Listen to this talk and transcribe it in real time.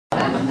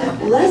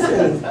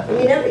lessons. I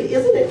mean,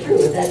 isn't it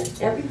true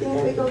that everything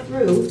that we go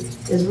through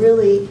is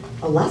really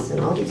a lesson?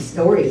 All these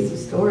stories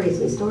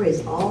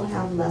all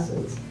have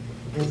lessons.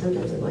 And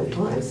sometimes I'm going,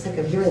 oh, I'm sick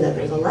of hearing that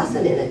there's a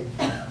lesson in it.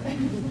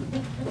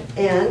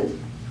 And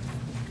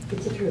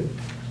it's the truth.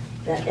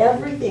 That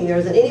everything, there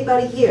isn't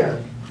anybody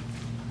here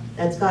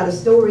that's got a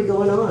story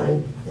going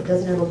on that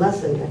doesn't have a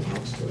lesson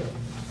attached to it.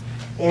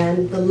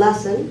 And the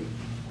lesson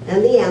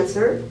and the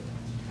answer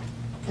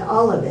to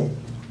all of it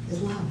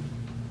is love.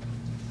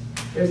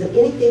 There isn't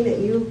anything that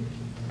you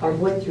are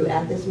going through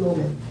at this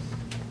moment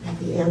that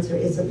the answer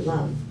isn't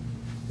love.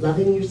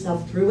 Loving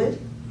yourself through it,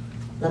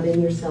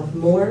 loving yourself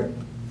more.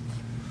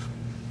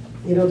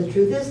 You know, the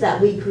truth is that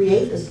we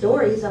create the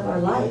stories of our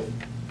life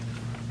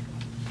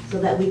so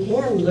that we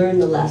can learn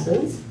the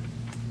lessons,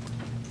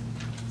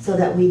 so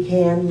that we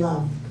can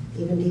love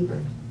even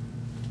deeper,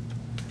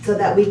 so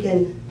that we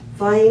can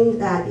find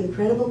that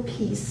incredible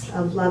piece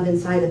of love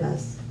inside of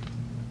us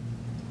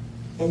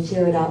and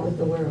share it out with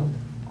the world.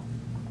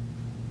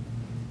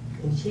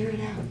 And share it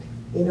out,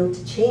 you know,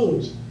 to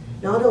change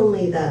not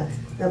only the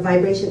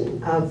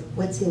vibration of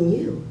what's in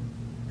you,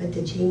 but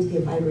to change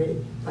the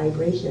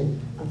vibration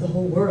of the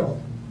whole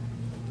world.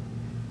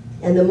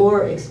 And the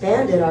more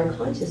expanded our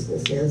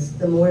consciousness is,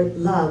 the more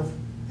love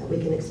that we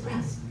can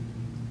express.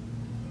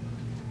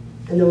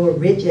 And the more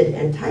rigid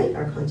and tight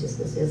our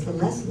consciousness is, the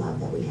less love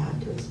that we have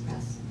to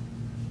express.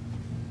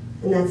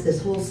 And that's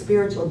this whole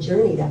spiritual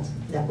journey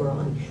that we're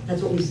on.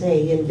 That's what we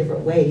say in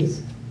different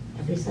ways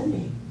every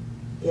Sunday,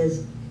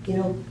 is, you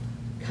know,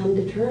 come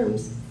to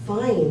terms,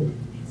 find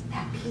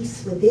that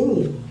peace within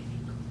you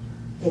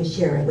and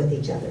share it with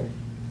each other.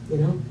 You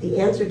know, the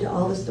answer to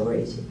all the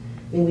stories.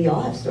 I mean, we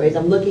all have stories.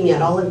 I'm looking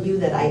at all of you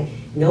that I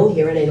know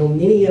here, and I know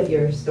many of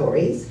your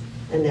stories,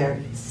 and they're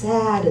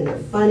sad and they're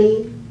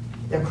funny,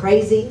 they're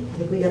crazy. I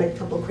think we got a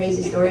couple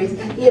crazy stories.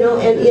 You know,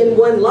 and in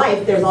one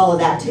life, there's all of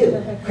that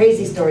too.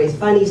 Crazy stories,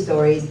 funny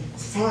stories,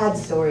 sad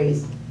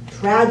stories,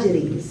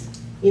 tragedies,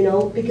 you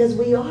know, because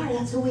we are,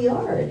 that's who we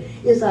are.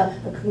 Is a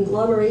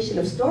conglomeration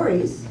of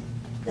stories.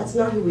 That's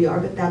not who we are,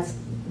 but that's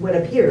what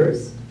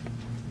appears.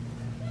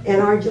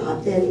 And our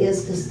job then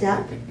is to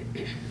step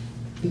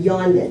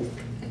beyond it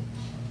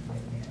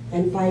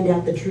and find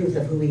out the truth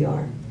of who we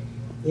are.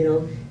 You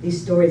know,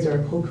 these stories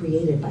are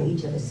co-created by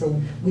each of us. So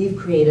we've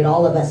created,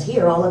 all of us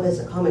here, all of us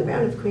at Common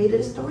Ground have created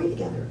a story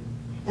together.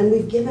 And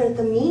we've given it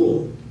the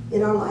meaning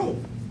in our life.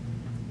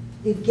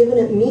 We've given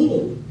it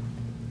meaning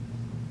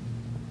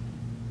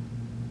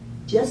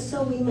just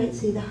so we might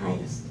see the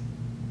highest,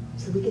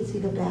 so we can see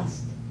the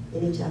best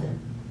in each other,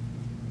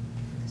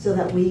 so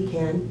that we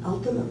can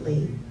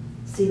ultimately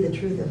see the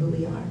truth of who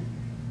we are.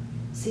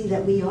 See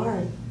that we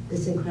are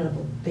this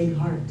incredible big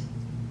heart.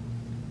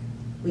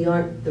 We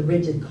aren't the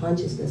rigid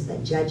consciousness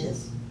that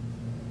judges,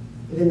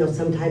 even though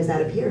sometimes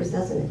that appears,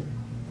 doesn't it?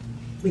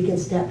 We can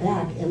step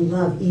back and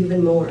love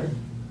even more.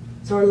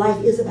 So our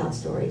life is about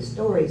stories,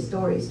 stories,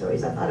 stories,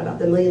 stories. I thought about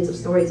the millions of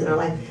stories in our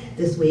life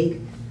this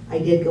week. I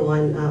did go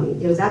on,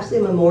 it was actually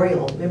a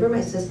memorial. Remember,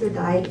 my sister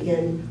died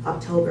in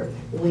October,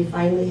 and we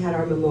finally had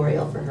our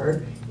memorial for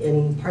her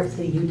in Park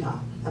City, Utah,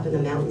 up in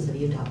the mountains of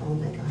Utah. Oh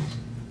my gosh.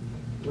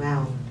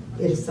 Wow.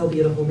 It is so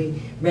beautiful.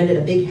 We rented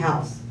a big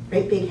house,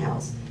 great big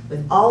house,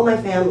 with all my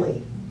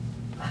family.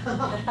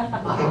 Okay.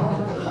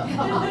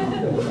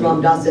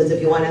 Mom Doss says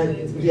if you want to,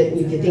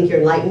 if you think you're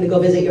enlightened, to go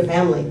visit your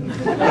family.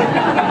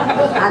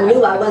 I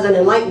knew I wasn't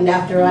enlightened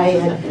after I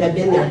had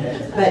been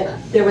there. But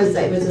it was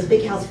this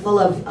big house full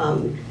of,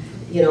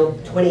 you know,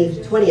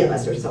 20 of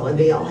us or so, and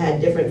we all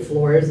had different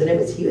floors, and it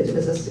was huge. It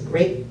was just a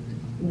great,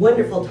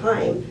 wonderful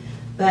time.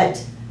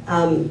 But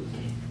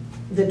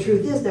the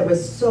truth is, there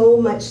was so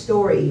much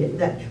story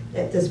that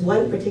at this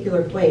one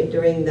particular point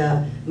during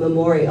the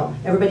memorial,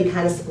 everybody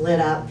kind of split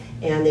up,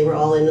 and they were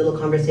all in little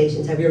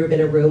conversations. Have you ever been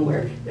in a room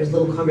where there's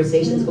little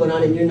conversations going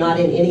on and you're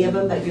not in any of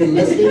them, but you're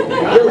listening? You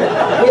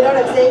know what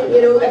I'm saying?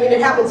 You know, I mean,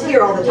 it happens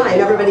here all the time.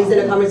 Everybody's in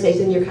a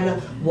conversation, you're kind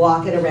of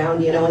walking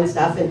around, you know, and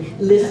stuff, and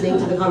listening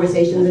to the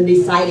conversations and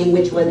deciding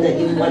which one that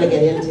you want to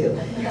get into.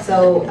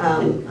 So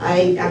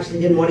I actually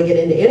didn't want to get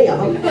into any of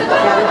them. And,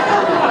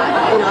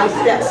 you know, I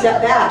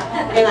stepped back,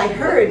 and I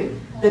heard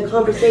the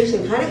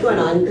conversation kind of going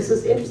on. This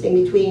is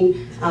interesting,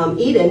 between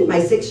Eden, my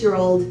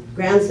 6-year-old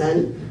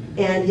grandson,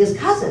 and his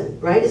cousin,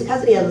 right? His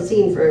cousin he hasn't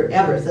seen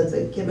forever, since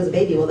the kid was a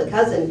baby. Well, the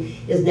cousin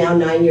is now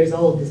 9 years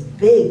old, this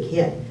big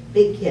kid,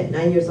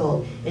 9 years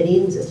old, and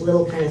Eden's this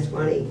little kind of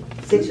scrawny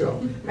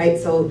 6-year-old, right?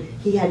 So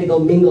he had to go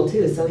mingle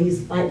too, so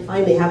he's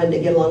finally having to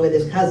get along with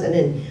his cousin,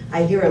 and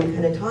I hear him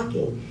kind of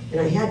talking,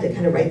 and I had to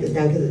kind of write this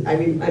down because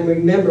I'm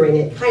remembering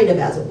it kind of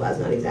as it was,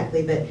 not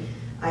exactly, but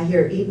I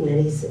hear Eden, and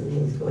he's sitting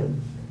and he's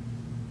going,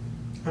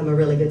 I'm a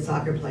really good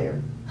soccer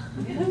player.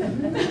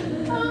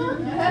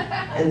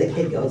 And the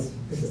kid goes,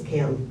 this is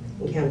Cam.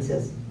 And Cam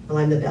says, well,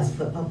 I'm the best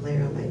football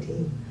player on my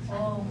team.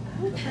 Oh.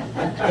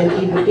 And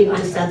Eden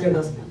just sat there and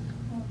goes,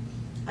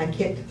 I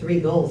kicked 3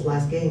 goals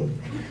last game.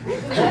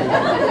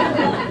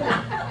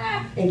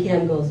 And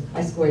Cam goes,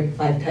 I scored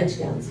 5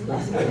 touchdowns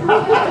last game.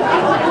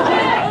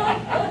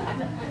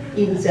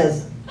 Eden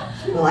says,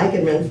 Well,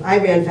 I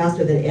ran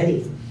faster than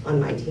Eddie on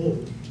my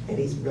team.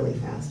 Eddie's really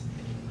fast.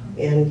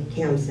 And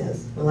Cam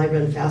says, well, I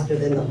run faster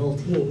than the whole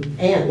team.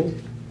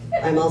 And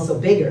I'm also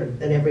bigger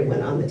than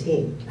everyone on the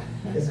team.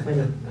 It's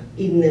funny.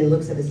 Eden then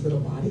looks at his little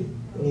body,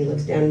 and he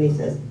looks down and he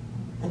says,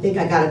 I think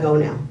I gotta go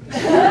now. So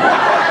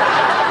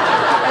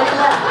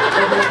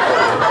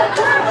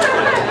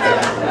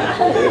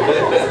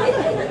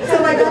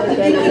I got to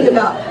thinking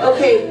about,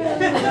 okay,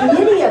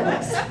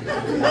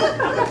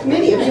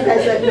 many of you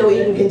guys that know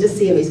Eden can just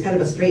see him. He's kind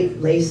of a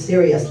straight-laced,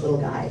 serious little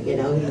guy, you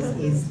know.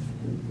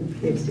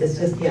 It's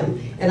just him.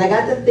 And I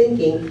got to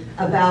thinking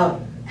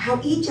about how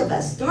each of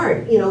us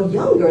start, you know,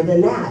 younger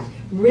than that,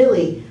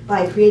 really,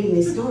 by creating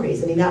these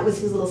stories. I mean, that was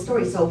his little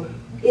story. So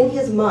in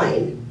his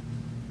mind,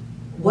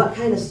 what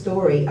kind of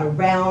story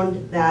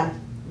around that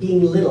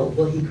being little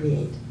will he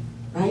create,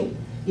 right?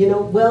 You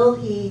know, will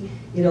he,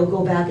 you know,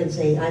 go back and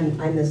say,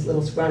 I'm this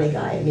little scrawny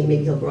guy. I mean,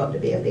 maybe he'll grow up to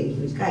be a big,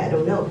 huge guy, I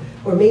don't know.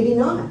 Or maybe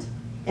not.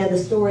 And the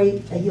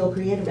story that he'll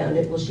create around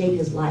it will shape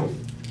his life,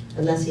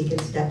 unless he can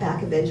step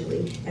back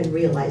eventually and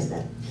realize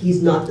that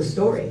he's not the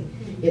story,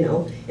 you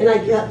know? And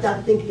I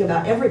got thinking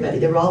about everybody.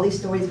 There were all these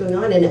stories going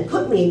on, and it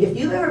put me, if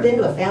you've ever been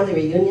to a family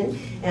reunion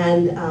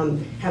and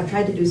have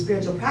tried to do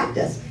spiritual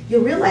practice,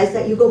 you realize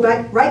that you go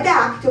right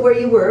back to where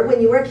you were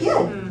when you were a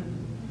kid.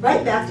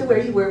 Right back to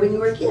where you were when you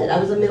were a kid. I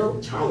was a middle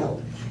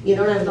child, you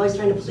know, and I was always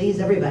trying to please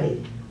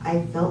everybody.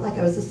 I felt like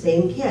I was the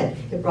same kid.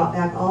 It brought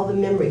back all the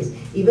memories,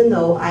 even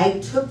though I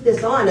took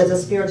this on as a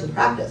spiritual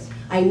practice.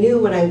 I knew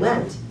when I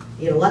went,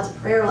 you know, lots of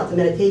prayer, lots of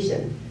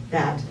meditation,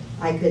 that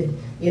I could,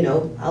 you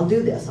know, I'll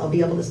do this. I'll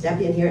be able to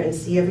step in here and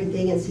see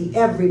everything and see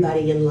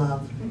everybody in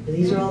love.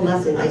 These are all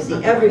lessons. I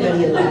see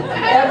everybody in love.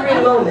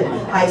 Every moment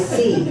I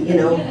see, you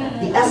know,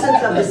 the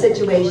essence of the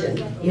situation,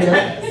 you know.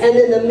 And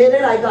then the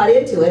minute I got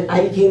into it,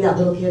 I became that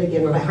little kid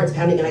again where my heart's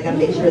pounding and I got to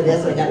make sure of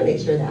this and I got to make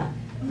sure of that,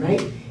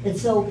 right? And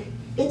so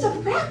it's a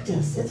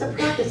practice. It's a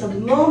practice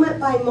of moment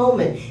by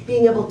moment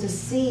being able to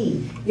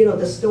see, you know,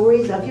 the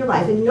stories of your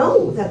life and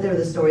know that they're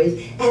the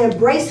stories and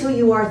embrace who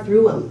you are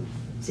through them.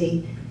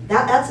 See,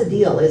 that's the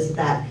deal, is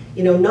that,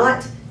 you know,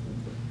 not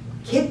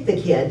kick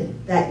the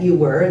kid that you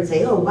were and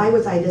say, oh, why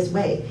was I this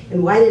way?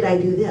 And why did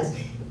I do this?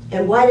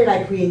 And why did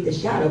I create the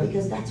shadow?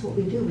 Because that's what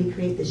we do. We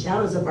create the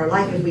shadows of our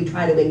life as we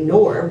try to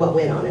ignore what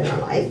went on in our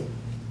life,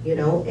 you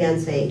know,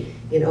 and say,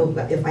 you know,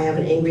 if I have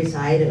an angry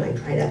side and I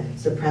try to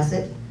suppress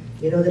it,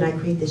 you know, then I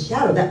create this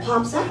shadow that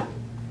pops up.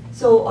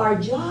 So our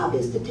job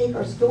is to take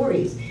our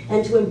stories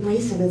and to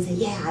embrace them and say,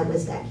 yeah, I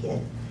was that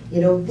kid.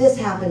 You know, this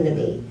happened to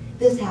me.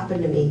 This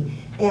happened to me.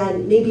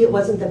 And maybe it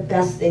wasn't the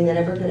best thing that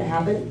ever could have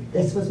happened.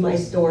 This was my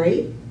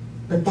story,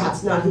 but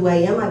that's not who I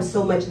am. I'm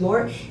so much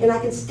more. And I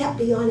can step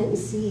beyond it and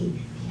see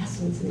the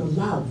essence and the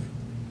love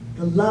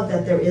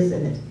that there is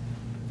in it.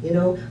 You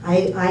know,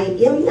 I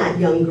am that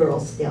young girl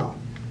still.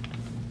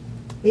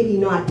 Maybe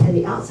not on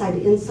the outside,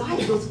 but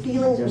inside, those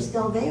feelings are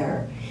still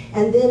there.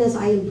 And then as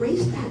I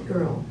embrace that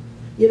girl,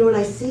 you know, and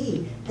I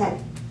see that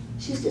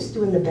she's just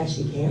doing the best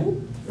she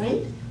can,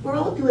 right? We're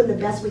all doing the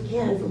best we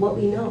can for what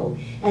we know.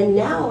 And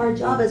now our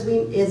job as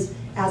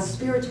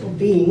spiritual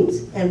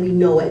beings, and we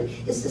know it,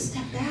 is to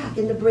step back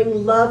and to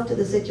bring love to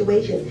the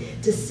situation,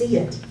 to see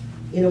it,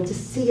 you know, to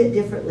see it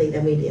differently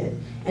than we did,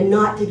 and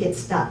not to get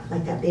stuck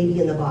like that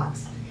baby in the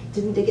box,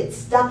 to get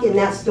stuck in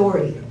that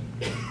story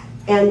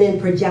and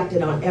then project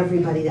it on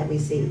everybody that we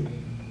see.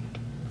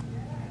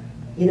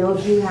 You know,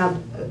 if you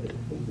have,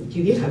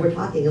 Judy and I were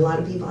talking, a lot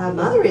of people have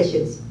mother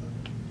issues,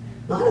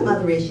 a lot of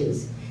mother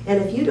issues.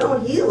 And if you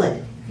don't heal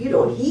it, if you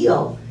don't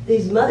heal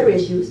these mother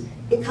issues,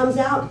 it comes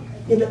out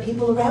in the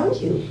people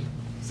around you.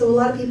 So a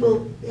lot of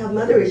people have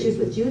mother issues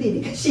with Judy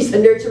because she's a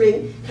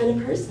nurturing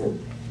kind of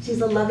person.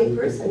 She's a loving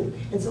person.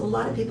 And so a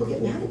lot of people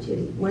get mad at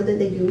Judy more than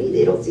they do me.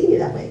 They don't see me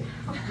that way.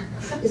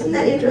 Isn't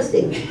that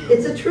interesting?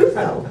 It's the truth,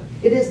 though.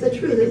 It is the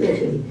truth, isn't it,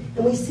 Judy?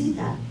 And we see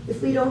that.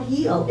 If we don't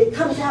heal, it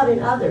comes out in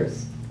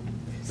others.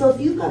 So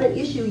if you've got an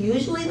issue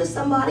usually with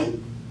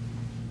somebody,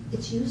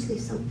 it's usually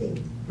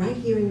something right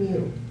here in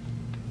you.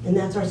 And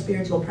that's our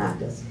spiritual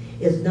practice,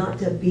 is not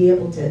to be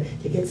able to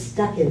get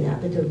stuck in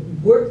that, but to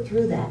work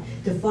through that,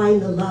 to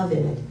find the love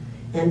in it,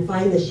 and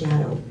find the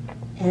shadow,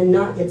 and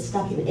not get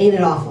stuck in, ain't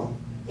it awful?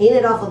 Ain't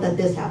it awful that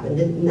this happened?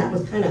 And that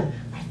was kind of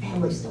my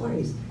family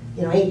stories.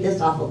 You know, ain't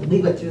this awful?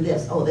 We went through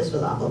this. Oh, this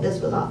was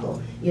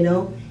awful, you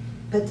know?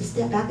 But to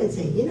step back and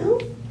say, you know,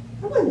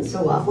 that wasn't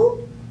so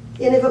awful.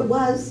 And if it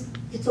was,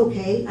 it's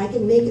okay. I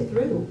can make it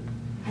through.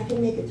 I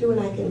can make it through, and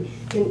I can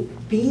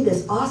be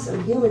this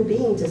awesome human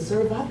being to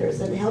serve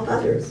others and to help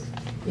others.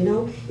 You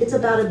know, it's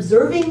about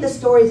observing the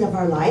stories of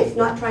our life,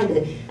 not trying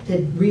to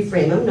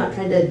reframe them, not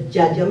trying to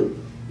judge them,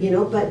 you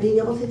know, but being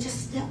able to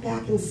just step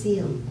back and see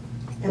them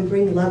and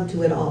bring love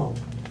to it all.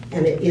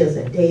 And it is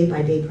a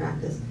day-by-day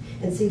practice.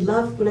 And see,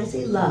 love, when I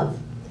say love,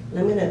 and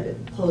I'm going to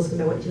close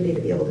because I want Judy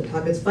to be able to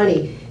talk. It's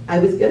funny, I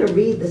was going to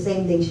read the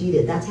same thing she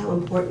did. That's how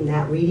important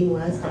that reading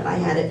was, that I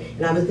had it,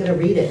 and I was going to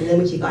read it. And then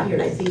when she got here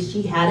and I see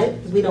she had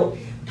it, because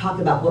talk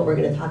about what we're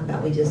going to talk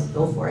about. We just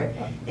go for it.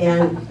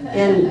 And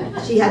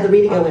she had the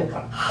reading and I went,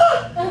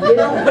 you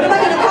know, what am I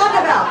going to talk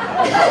about?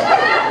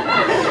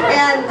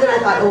 And then I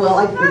thought, oh, well,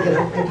 I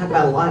talk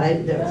about a lot. I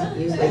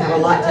usually have a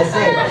lot to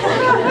say.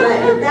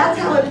 But that's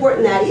how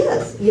important that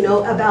is, you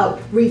know, about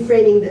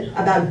reframing,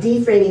 about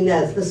deframing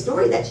the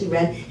story that she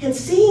read and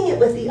seeing it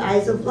with the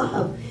eyes of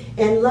love.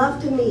 And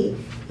love to me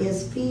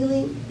is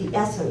feeling the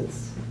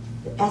essence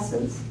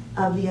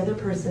of the other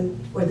person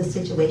or the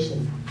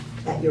situation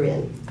that you're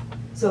in.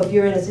 So if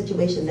you're in a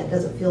situation that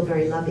doesn't feel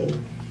very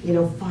loving, you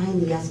know,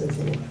 find the essence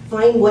in it.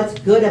 Find what's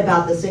good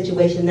about the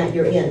situation that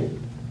you're in.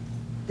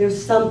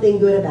 There's something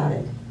good about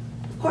it.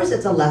 Of course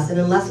it's a lesson,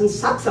 and lessons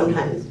suck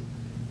sometimes.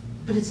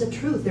 But it's the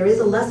truth. There is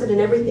a lesson in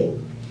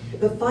everything.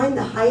 But find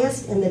the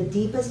highest and the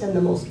deepest and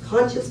the most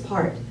conscious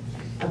part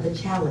of the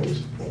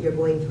challenge that you're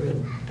going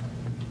through,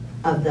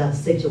 of the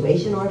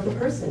situation or of the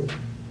person.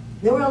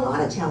 There were a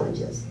lot of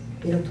challenges.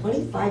 You know,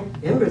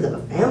 25 members of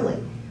a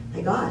family.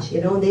 My gosh,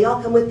 you know, and they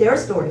all come with their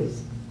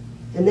stories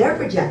and their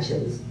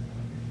projections.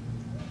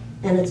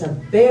 And it's a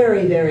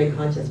very, very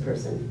conscious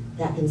person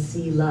that can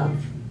see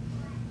love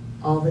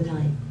all the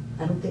time.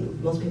 I don't think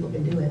most people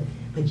can do it,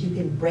 but you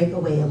can break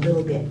away a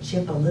little bit,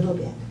 chip a little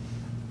bit,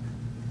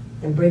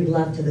 and bring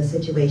love to the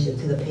situation,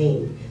 to the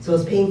pain. So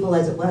as painful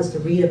as it was to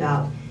read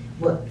about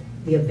what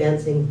the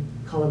events in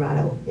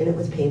Colorado, and it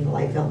was painful.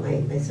 I felt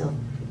myself,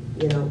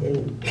 you know,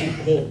 in deep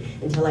pain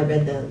until I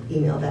read the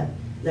email that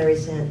Larry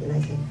sent, and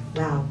I said,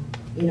 wow,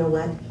 you know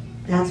what?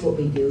 That's what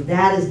we do.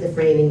 That is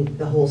DeFraming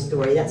the whole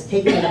story. That's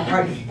taking it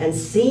apart and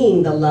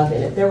seeing the love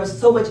in it. There was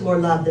so much more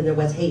love than there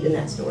was hate in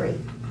that story.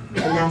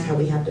 And that's how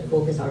we have to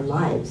focus our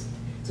lives.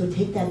 So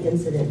take that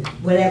incident,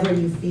 whatever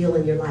you feel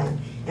in your life,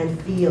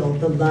 and feel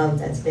the love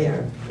that's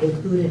there,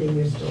 included in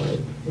your story.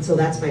 And so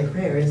that's my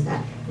prayer, is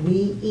that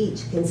we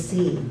each can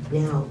see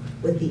now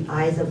with the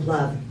eyes of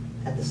love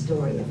at the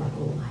story of our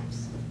whole life.